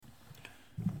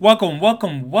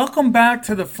Welcome back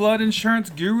to the Flood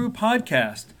Insurance Guru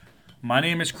podcast. My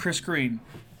name is Chris Green,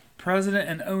 president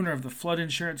and owner of the Flood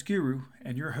Insurance Guru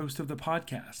and your host of the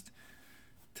podcast.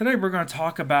 Today we're going to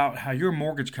talk about how your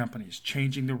mortgage company is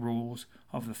changing the rules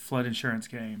of the flood insurance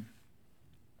game.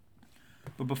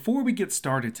 But before we get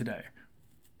started today,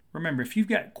 remember, if you've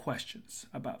got questions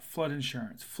about flood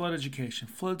insurance, flood education,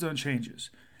 flood zone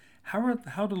changes,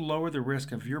 how to lower the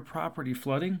risk of your property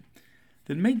flooding,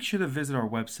 then make sure to visit our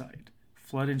website,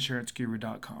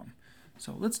 floodinsuranceguru.com.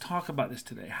 So let's talk about this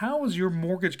today. How is your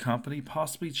mortgage company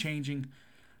possibly changing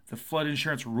the flood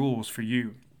insurance rules for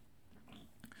you?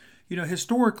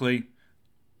 Historically,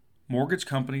 mortgage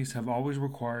companies have always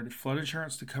required flood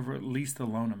insurance to cover at least the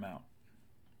loan amount,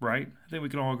 right? I think we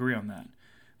can all agree on that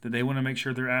they want to make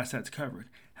sure their assets covered.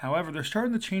 However, they're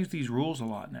starting to change these rules a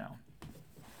lot now,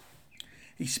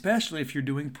 especially if you're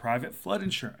doing private flood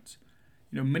insurance.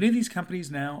 Many of these companies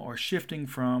now are shifting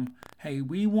from, hey,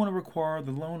 we want to require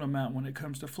the loan amount when it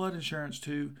comes to flood insurance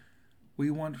to, we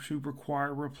want to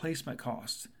require replacement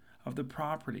costs of the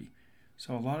property.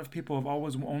 So a lot of people have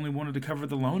always only wanted to cover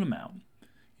the loan amount.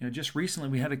 Just recently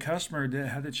we had a customer that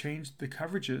had to change the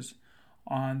coverages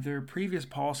on their previous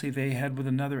policy they had with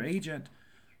another agent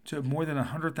to more than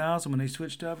 $100,000 when they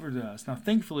switched over to us. Now,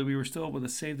 thankfully, we were still able to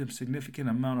save them a significant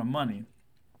amount of money.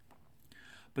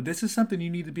 But this is something you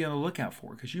need to be on the lookout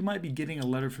for, because you might be getting a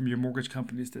letter from your mortgage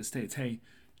companies that states, hey,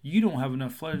 you don't have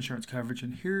enough flood insurance coverage,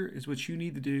 and here is what you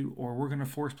need to do, or we're going to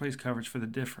force place coverage for the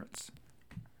difference.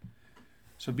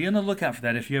 So be on the lookout for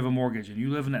that if you have a mortgage and you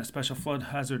live in that special flood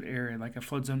hazard area like a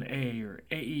flood zone A or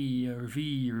AE or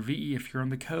V or VE if you're on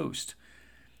the coast,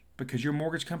 because your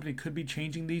mortgage company could be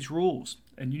changing these rules,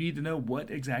 and you need to know what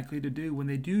exactly to do when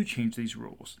they do change these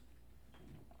rules.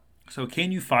 So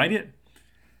can you fight it?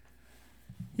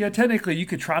 Yeah, technically you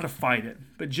could try to fight it,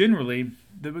 but generally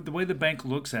the way the bank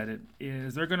looks at it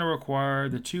is they're going to require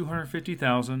the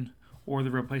 $250,000 or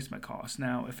the replacement cost.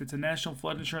 Now, if it's a National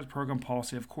Flood Insurance Program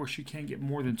policy, of course you can't get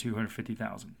more than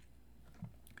 $250,000.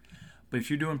 But if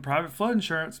you're doing private flood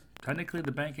insurance, technically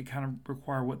the bank can kind of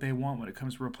require what they want when it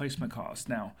comes to replacement costs.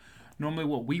 Now, normally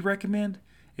what we recommend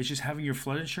is just having your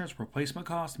flood insurance replacement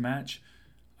cost match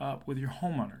up with your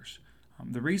homeowners.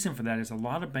 The reason for that is a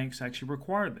lot of banks actually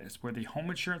require this, where the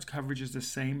home insurance coverage is the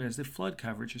same as the flood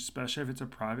coverage, especially if it's a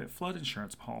private flood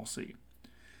insurance policy.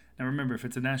 Now remember, if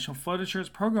it's a National Flood Insurance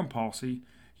Program policy,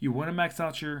 you want to max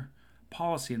out your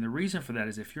policy, and the reason for that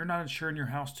is if you're not insuring your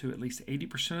house to at least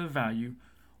 80% of the value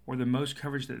or the most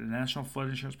coverage that the National Flood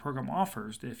Insurance Program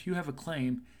offers, that if you have a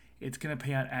claim, it's going to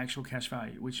pay out actual cash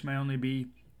value, which may only be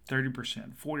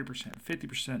 30%, 40%,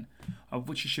 50% of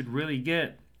what you should really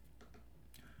get,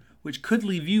 which could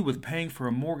leave you with paying for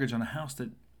a mortgage on a house that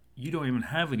you don't even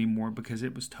have anymore because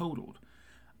it was totaled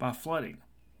by flooding.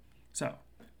 So,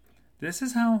 this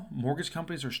is how mortgage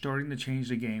companies are starting to change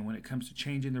the game when it comes to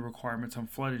changing the requirements on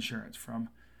flood insurance from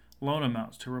loan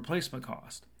amounts to replacement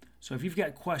cost. So if you've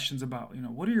got questions about,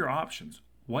 what are your options?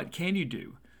 What can you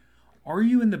do? Are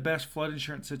you in the best flood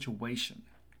insurance situation?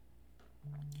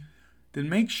 Then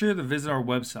make sure to visit our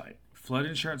website,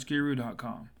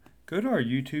 floodinsuranceguru.com. Go to our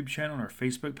YouTube channel and our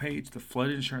Facebook page, The Flood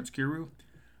Insurance Guru,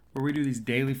 where we do these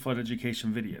daily flood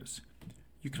education videos.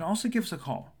 You can also give us a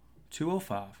call,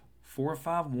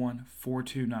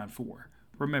 205-451-4294.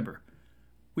 Remember,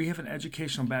 we have an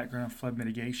educational background in flood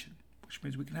mitigation, which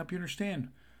means we can help you understand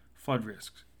flood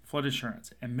risks, flood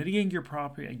insurance, and mitigating your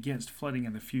property against flooding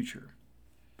in the future.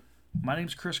 My name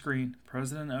is Chris Green,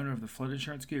 president and owner of The Flood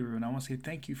Insurance Guru, and I want to say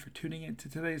thank you for tuning in to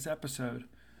today's episode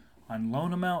on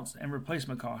loan amounts and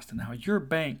replacement costs and how your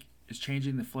bank is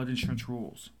changing the flood insurance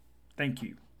rules. Thank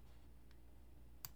you.